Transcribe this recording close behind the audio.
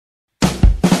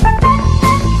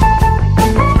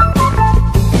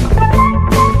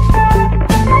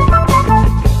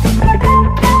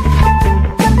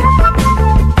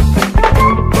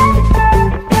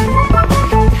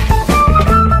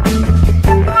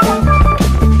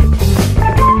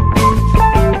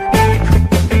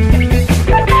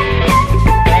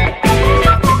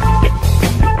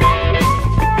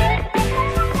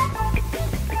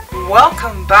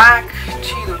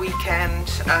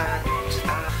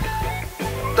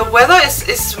weather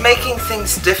is making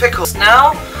things difficult.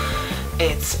 Now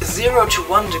it's 0 to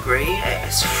 1 degree.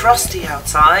 It's frosty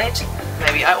outside.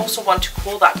 Maybe I also want to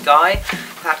call that guy,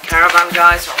 that caravan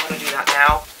guy, so I'm going to do that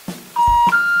now.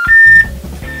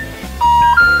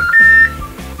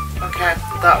 Okay,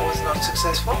 that was not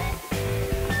successful.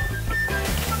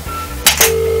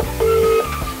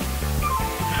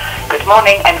 Good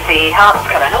morning, MC Harps.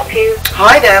 Can I help you?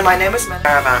 Hi there, my name is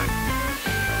Caravan.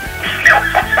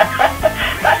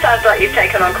 That sounds like you've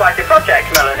taken on quite a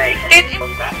project, Melanie. Do you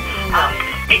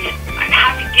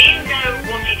know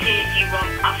what it is you want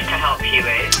us to help you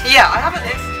with? Yeah, I have a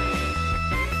list.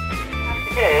 What you have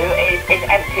to do is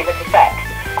empty the cassette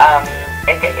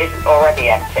if it isn't already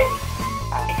empty.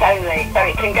 It's only so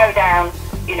it can go down,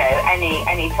 you know,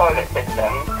 any toilet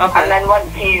system. Okay. And then once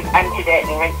you've emptied it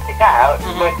and rinsed it out,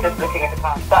 we're just looking at the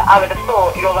past. But I would have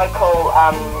thought your local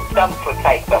dump would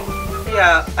take them.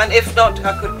 Yeah, and if not,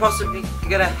 I could possibly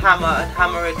get a hammer and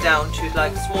hammer it down to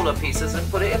like smaller pieces and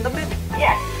put it in the bin.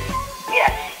 Yes.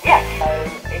 So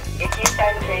if you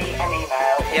send me an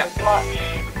email with as much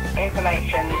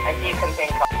information as you can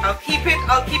think of. I'll keep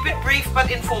it brief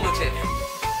but informative.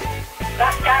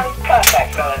 That sounds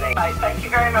perfect, Melanie. Right, thank you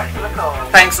very much for the call.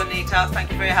 Thanks, Anita.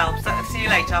 Thank you for your help. See you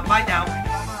later. Bye now.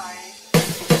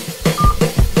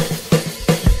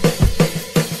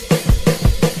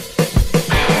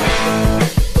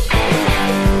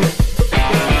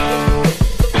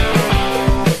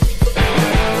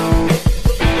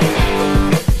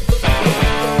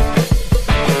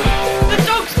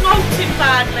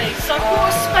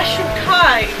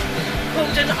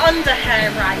 Underhair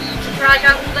rake to drag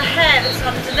out all the hair that's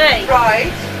underneath.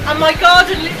 Right. And my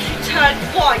garden literally turned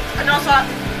white, and I was like,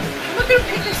 am I going to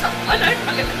pick this up? I know,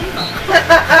 I'm going to leave it.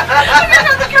 I'm going to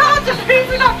have the garden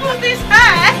moving up all this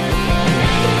hair.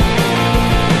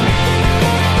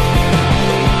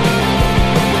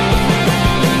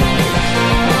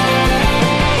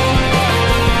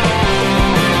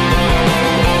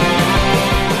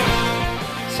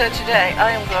 So today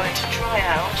I am going to try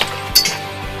out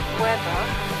whether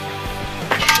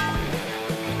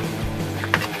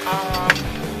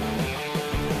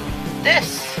this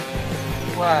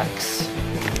works.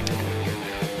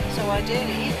 So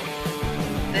ideally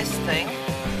this thing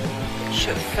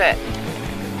should fit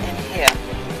in here.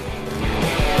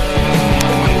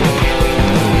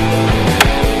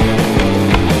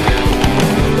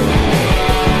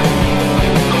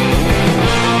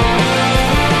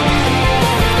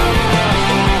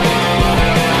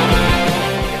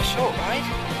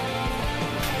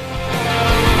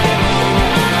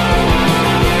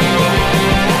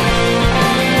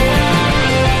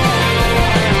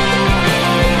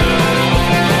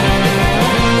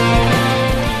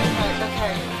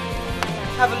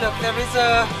 Have a look, there is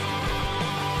a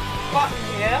button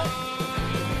here.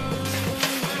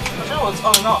 I don't know what's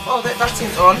on and off. Oh, that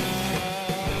seems on.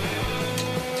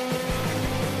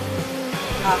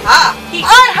 Aha!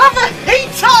 I have a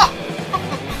heater!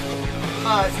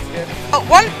 Oh, this is good.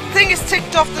 One thing is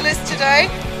ticked off the list today,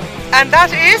 and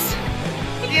that is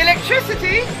the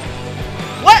electricity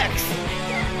works!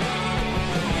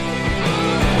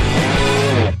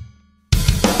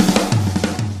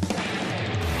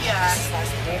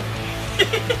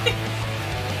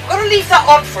 I'm gonna leave that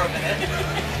on for a minute.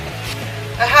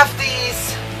 I have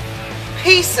these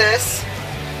pieces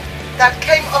that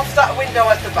came off that window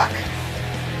at the back,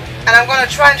 and I'm gonna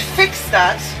try and fix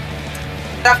that.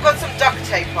 I've got some duct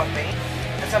tape on me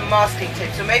and some masking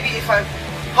tape, so maybe if I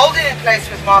hold it in place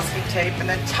with masking tape and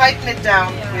then tighten it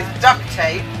down with duct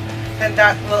tape, then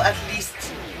that will at least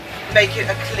make it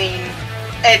a clean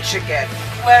edge again.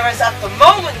 Whereas at the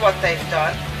moment what they've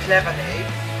done, cleverly,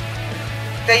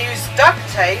 they use duct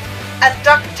tape and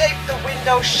duct tape the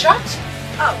window shut.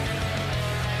 Oh.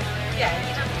 Yeah,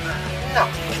 you don't want that. No.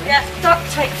 Yeah, duct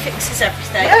tape fixes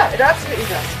everything. Yeah, it absolutely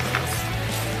does.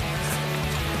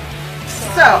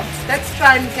 So, let's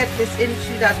try and get this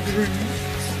into that groove.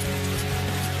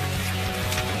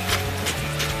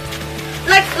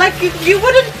 Like you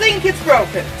wouldn't think it's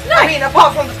broken. No. I mean,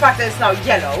 apart from the fact that it's now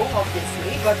yellow,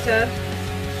 obviously, but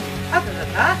other than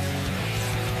that,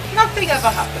 nothing ever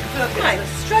happened. Look, it's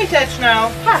a straight edge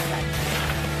now. Perfect.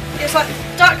 It's like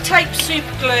duct tape,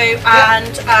 super glue,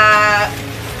 and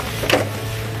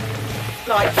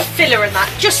like filler and that.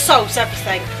 Just solves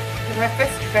everything. My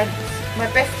best friends, my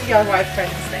best DIY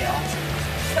friends, they are.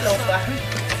 Hello, van.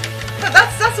 But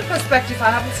that's a perspective I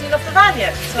haven't seen of the van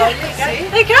yet. So you see.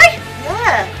 Okay.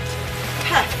 Yeah.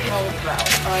 Perfect. Oh well,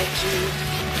 I do.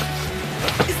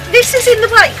 This is in the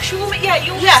way, because you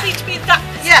always need to be in that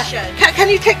position. Yeah. Can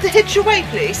you take the hitch away,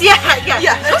 please? Yeah.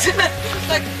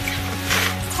 Like,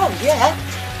 oh yeah.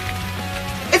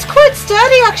 quite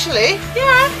sturdy actually.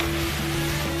 Yeah.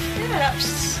 Yeah,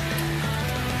 that's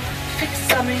fix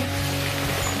something.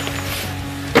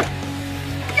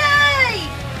 Yay!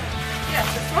 Yes,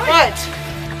 that's right. Right.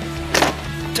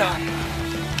 Done.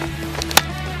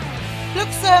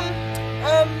 Looks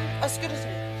as good as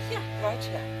new. Yeah. Right,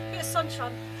 yeah. Bit of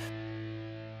sunshine.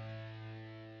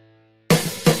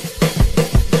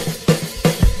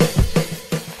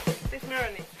 This mirror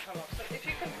needs to come off. So if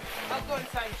you can, I'll go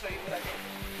inside and show you what I did.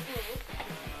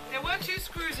 There were 2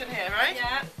 screws in here, right?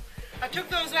 Yeah. I took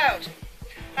those out.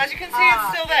 As you can see, it's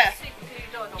still there.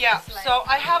 Yeah, so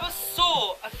I have a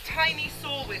saw, a tiny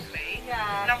saw with me.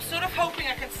 Yeah. And I'm sort of hoping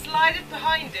I can slide it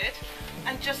behind it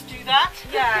and just do that.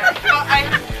 Yeah.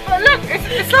 But look,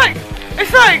 it's like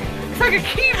a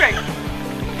key ring.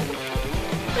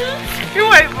 You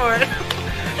wait for it.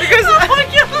 Because oh my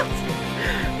god!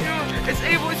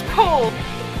 It's called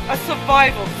a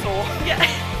survival saw. Yeah.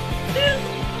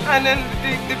 And then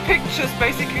the pictures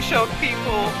basically showed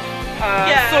people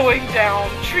sawing down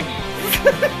trees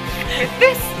with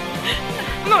this.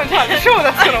 I'm not entirely sure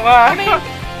that's going to work. I mean,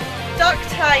 duct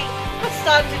tape, a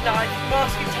standard knife,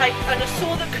 masking tape, and a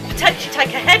saw that could potentially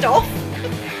take a head off.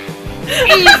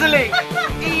 Easily.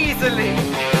 Easily.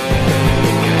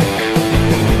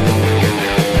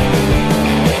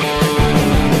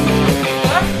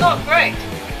 That's not great.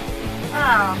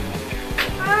 I've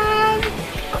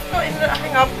got in the,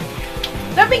 hang on.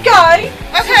 Let me go.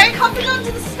 Okay. So coming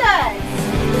onto the stairs.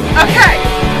 Okay.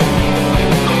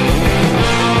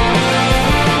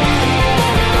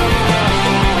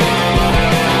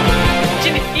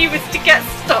 If you was to get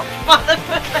stopped by the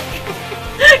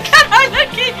police, can I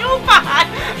look in your bag?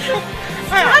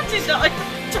 Standing knife,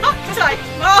 duct tape,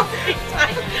 masking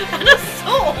tape, and a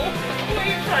saw. What are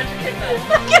you trying to kidnap?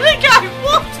 I'm gonna go,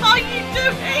 what are you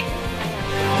doing?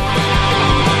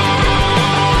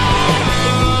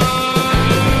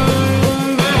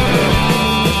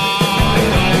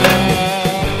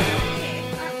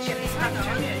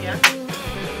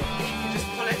 Just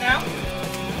pull it now?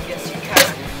 Yes, you can.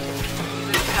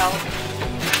 Hell.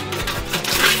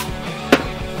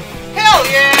 Hell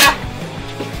yeah!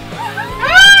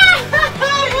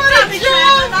 What a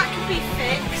job! That can be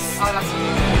fixed. Oh, that's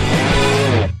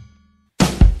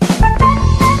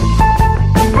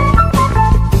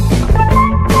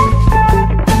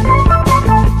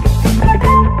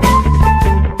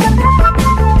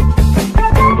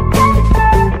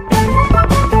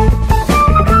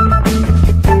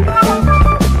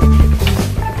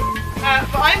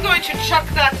chuck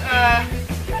that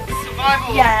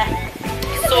survival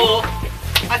saw.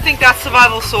 I think that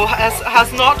survival saw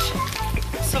has not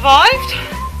survived.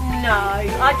 No,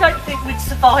 I don't think we'd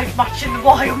survive much in the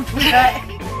wild with it.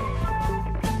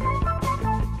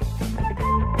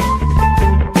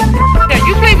 Yeah,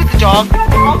 you play with the dog.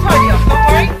 I'll tidy up, don't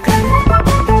worry.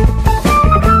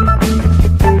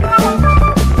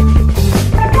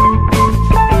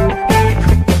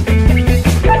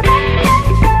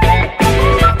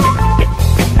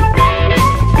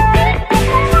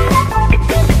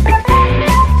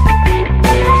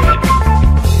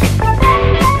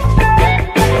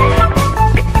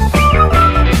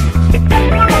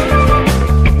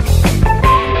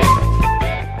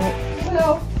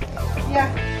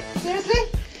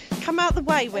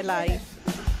 Willow.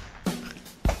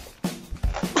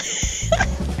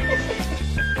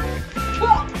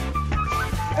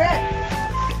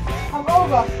 I'm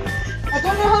over. I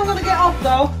don't know how I'm going to get off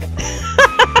though.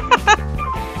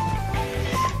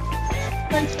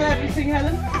 Thanks for everything,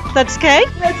 Helen. That's okay.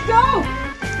 Let's go.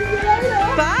 See you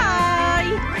later. Bye.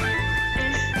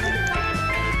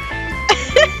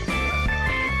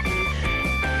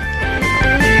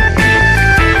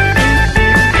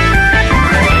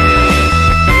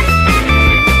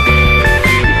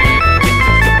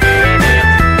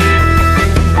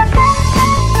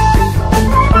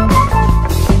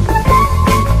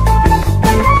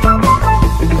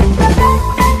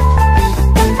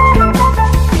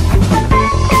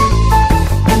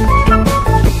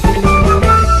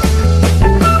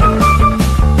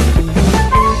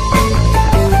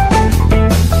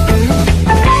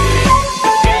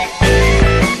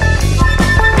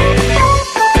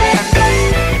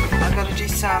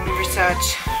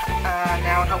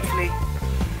 Now and hopefully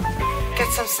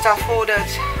get some stuff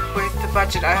ordered with the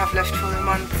budget I have left for the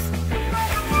month.